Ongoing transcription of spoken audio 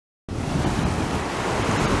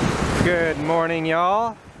Good morning,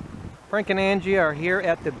 y'all. Frank and Angie are here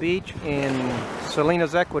at the beach in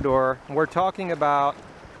Salinas, Ecuador. We're talking about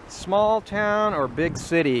small town or big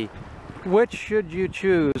city. Which should you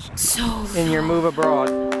choose in your move abroad?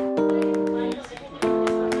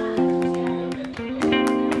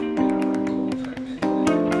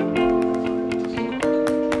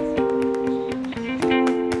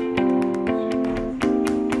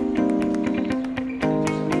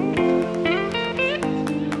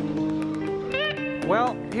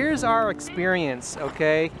 Well, here's our experience,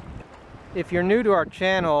 okay? If you're new to our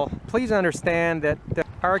channel, please understand that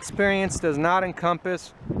our experience does not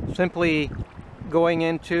encompass simply going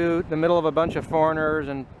into the middle of a bunch of foreigners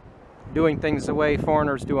and doing things the way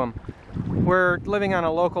foreigners do them. We're living on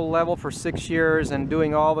a local level for 6 years and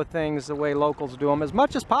doing all the things the way locals do them as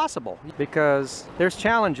much as possible, because there's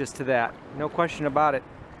challenges to that, no question about it.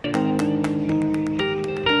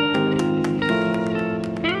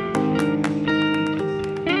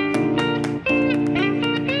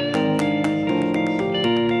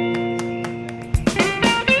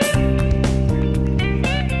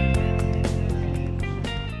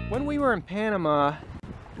 When we were in Panama,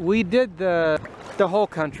 we did the whole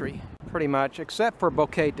country, pretty much, except for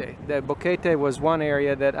Boquete. Boquete was one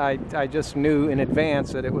area that I just knew in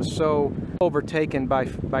advance that it was so overtaken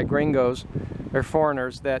by gringos or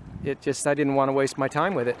foreigners that I didn't want to waste my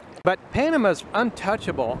time with it. But Panama's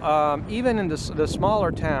untouchable, even in the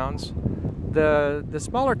smaller towns. The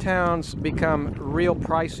smaller towns become real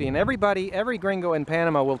pricey, and every gringo in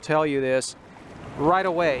Panama will tell you this right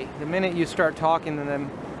away. The minute you start talking to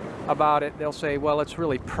them about it, they'll say, well, it's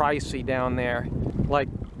really pricey down there. Like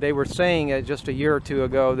they were saying just a year or two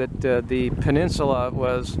ago that the peninsula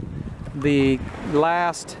was the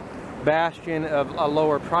last bastion of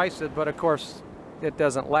lower prices, but of course it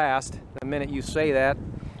doesn't last. The minute you say that,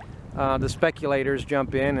 the speculators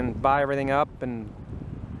jump in and buy everything up and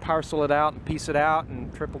parcel it out and piece it out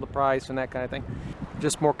and triple the price and that kind of thing.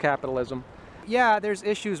 Just more capitalism. Yeah, there's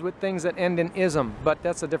issues with things that end in ism, but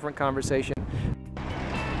that's a different conversation.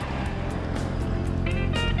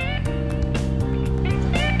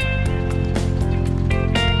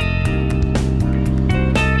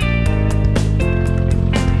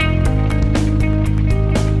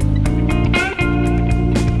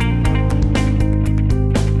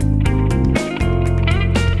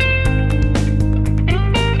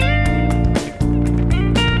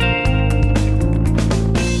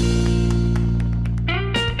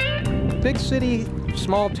 Big city,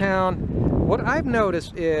 small town. What I've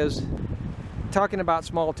noticed is, talking about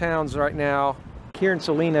small towns right now, here in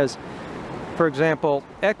Salinas, for example,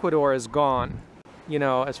 Ecuador is gone. You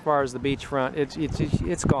know, as far as the beachfront,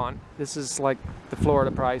 it's gone. This is like the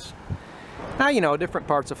Florida price. Now, you know, different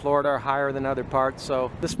parts of Florida are higher than other parts,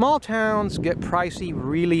 so the small towns get pricey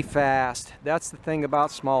really fast. That's the thing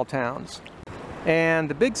about small towns. And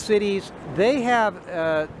the big cities, they have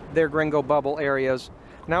their gringo bubble areas.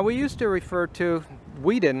 Now, we used to refer to,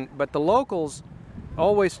 we didn't, but the locals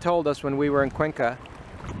always told us when we were in Cuenca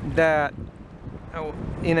that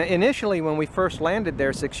initially when we first landed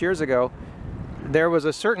there 6 years ago, there was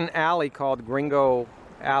a certain alley called Gringo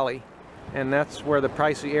Alley, and that's where the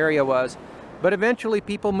pricey area was. But eventually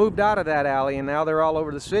people moved out of that alley, and now they're all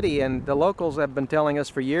over the city, and the locals have been telling us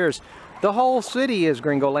for years, the whole city is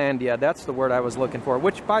Gringolandia. That's the word I was looking for,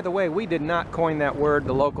 which, by the way, we did not coin that word,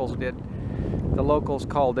 the locals did. The locals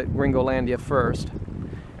called it Gringolandia first.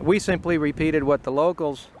 We simply repeated what the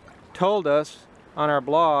locals told us on our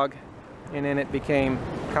blog, and then it became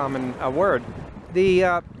a word.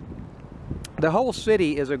 The whole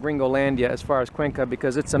city is a Gringolandia as far as Cuenca,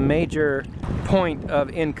 because it's a major point of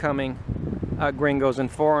incoming gringos and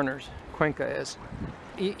foreigners. Cuenca is.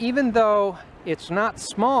 Even though it's not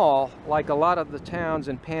small like a lot of the towns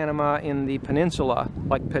in Panama in the peninsula,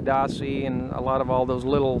 like Pedasi and a lot of all those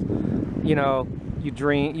little, you know, you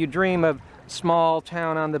dream of small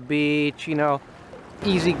town on the beach, you know,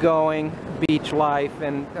 easygoing beach life,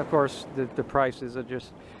 and of course the prices are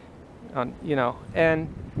just, you know,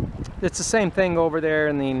 and it's the same thing over there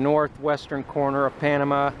in the northwestern corner of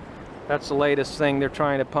Panama. That's the latest thing they're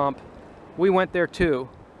trying to pump. We went there too.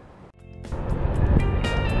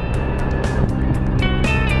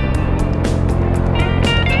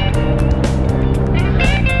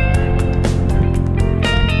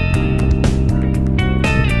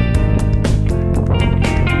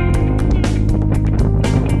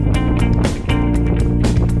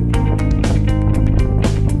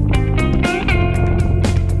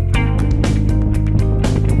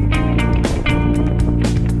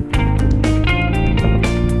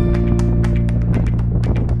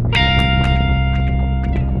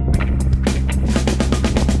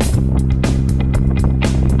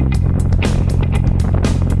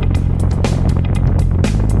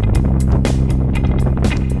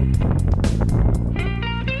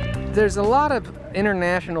 There's a lot of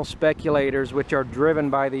international speculators which are driven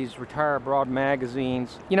by these Retire Abroad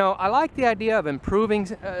magazines. You know, I like the idea of improving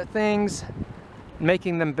things,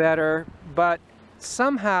 making them better, but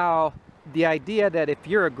somehow the idea that if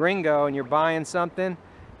you're a gringo and you're buying something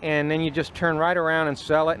and then you just turn right around and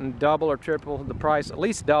sell it and double or triple the price, at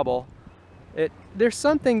least double, there's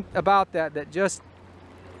something about that that just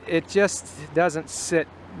doesn't sit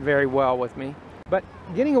very well with me. But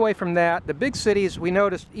getting away from that, the big cities, we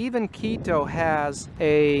noticed even Quito has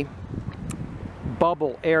a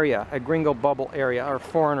bubble area, a gringo bubble area, or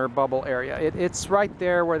foreigner bubble area. It's right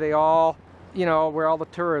there where they all, you know, where all the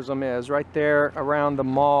tourism is, right there around the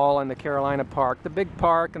mall and the Carolina Park, the big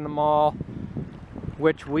park and the mall,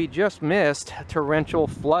 which we just missed torrential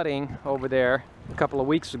flooding over there a couple of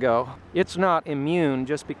weeks ago. It's not immune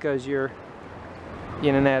just because you're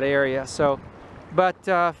in that area. So, but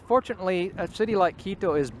fortunately, a city like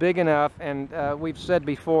Quito is big enough, and we've said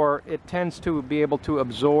before, it tends to be able to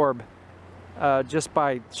absorb just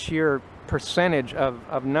by sheer percentage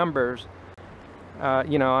of numbers.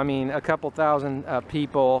 You know, I mean, a couple thousand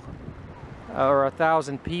people, or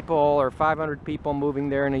 1,000 people, or 500 people moving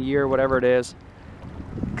there in a year, whatever it is,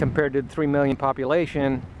 compared to the 3 million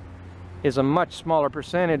population, is a much smaller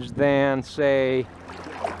percentage than, say,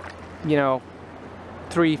 you know,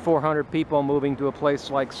 300-400 people moving to a place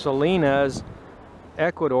like Salinas,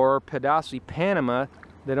 Ecuador, or Pedasi, Panama,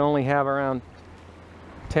 that only have around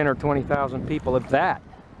 10 or 20,000 people, if that.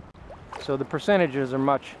 So the percentages are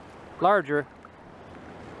much larger,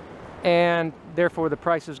 and therefore the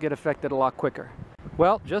prices get affected a lot quicker.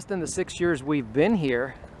 Well, just in the 6 years we've been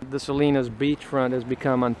here, the Salinas beachfront has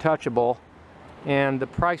become untouchable, and the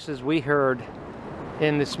prices we heard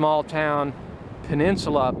in the small town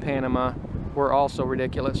peninsula of Panama were also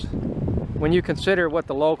ridiculous. When you consider what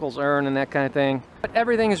the locals earn and that kind of thing. But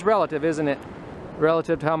everything is relative, isn't it?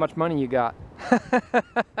 Relative to how much money you got.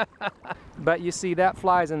 But you see, that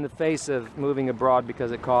flies in the face of moving abroad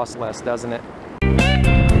because it costs less, doesn't it?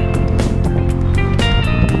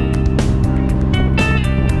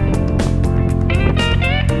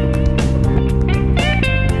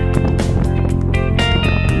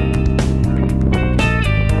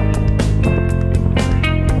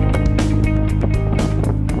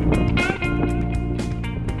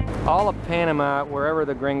 All of Panama, wherever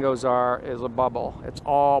the gringos are, is a bubble. It's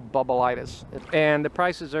all bubbleitis, and the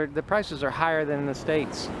prices are higher than in the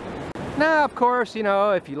States. Now, of course, you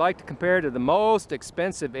know, if you like to compare to the most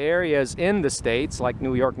expensive areas in the States, like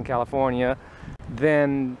New York and California,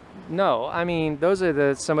 then no. I mean, those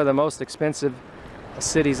are some of the most expensive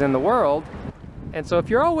cities in the world. And so if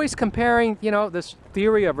you're always comparing, you know, this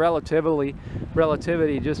theory of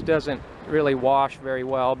relativity just doesn't really wash very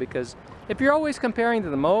well, because if you're always comparing to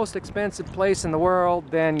the most expensive place in the world,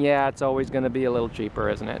 then yeah, it's always going to be a little cheaper,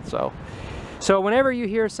 isn't it? So whenever you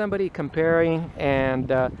hear somebody comparing, and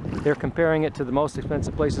they're comparing it to the most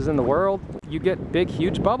expensive places in the world, you get big,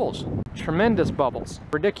 huge bubbles. Tremendous bubbles.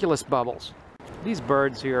 Ridiculous bubbles. These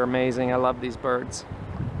birds here are amazing. I love these birds.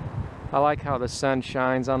 I like how the sun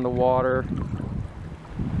shines on the water.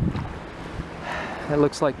 It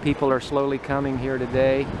looks like people are slowly coming here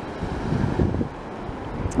today.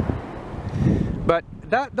 But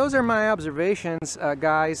those are my observations,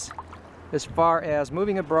 guys, as far as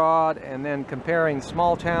moving abroad and then comparing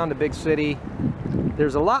small town to big city.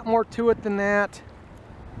 There's a lot more to it than that,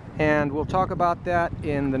 and we'll talk about that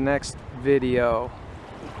in the next video.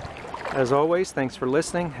 As always, thanks for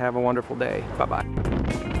listening. Have a wonderful day. Bye-bye.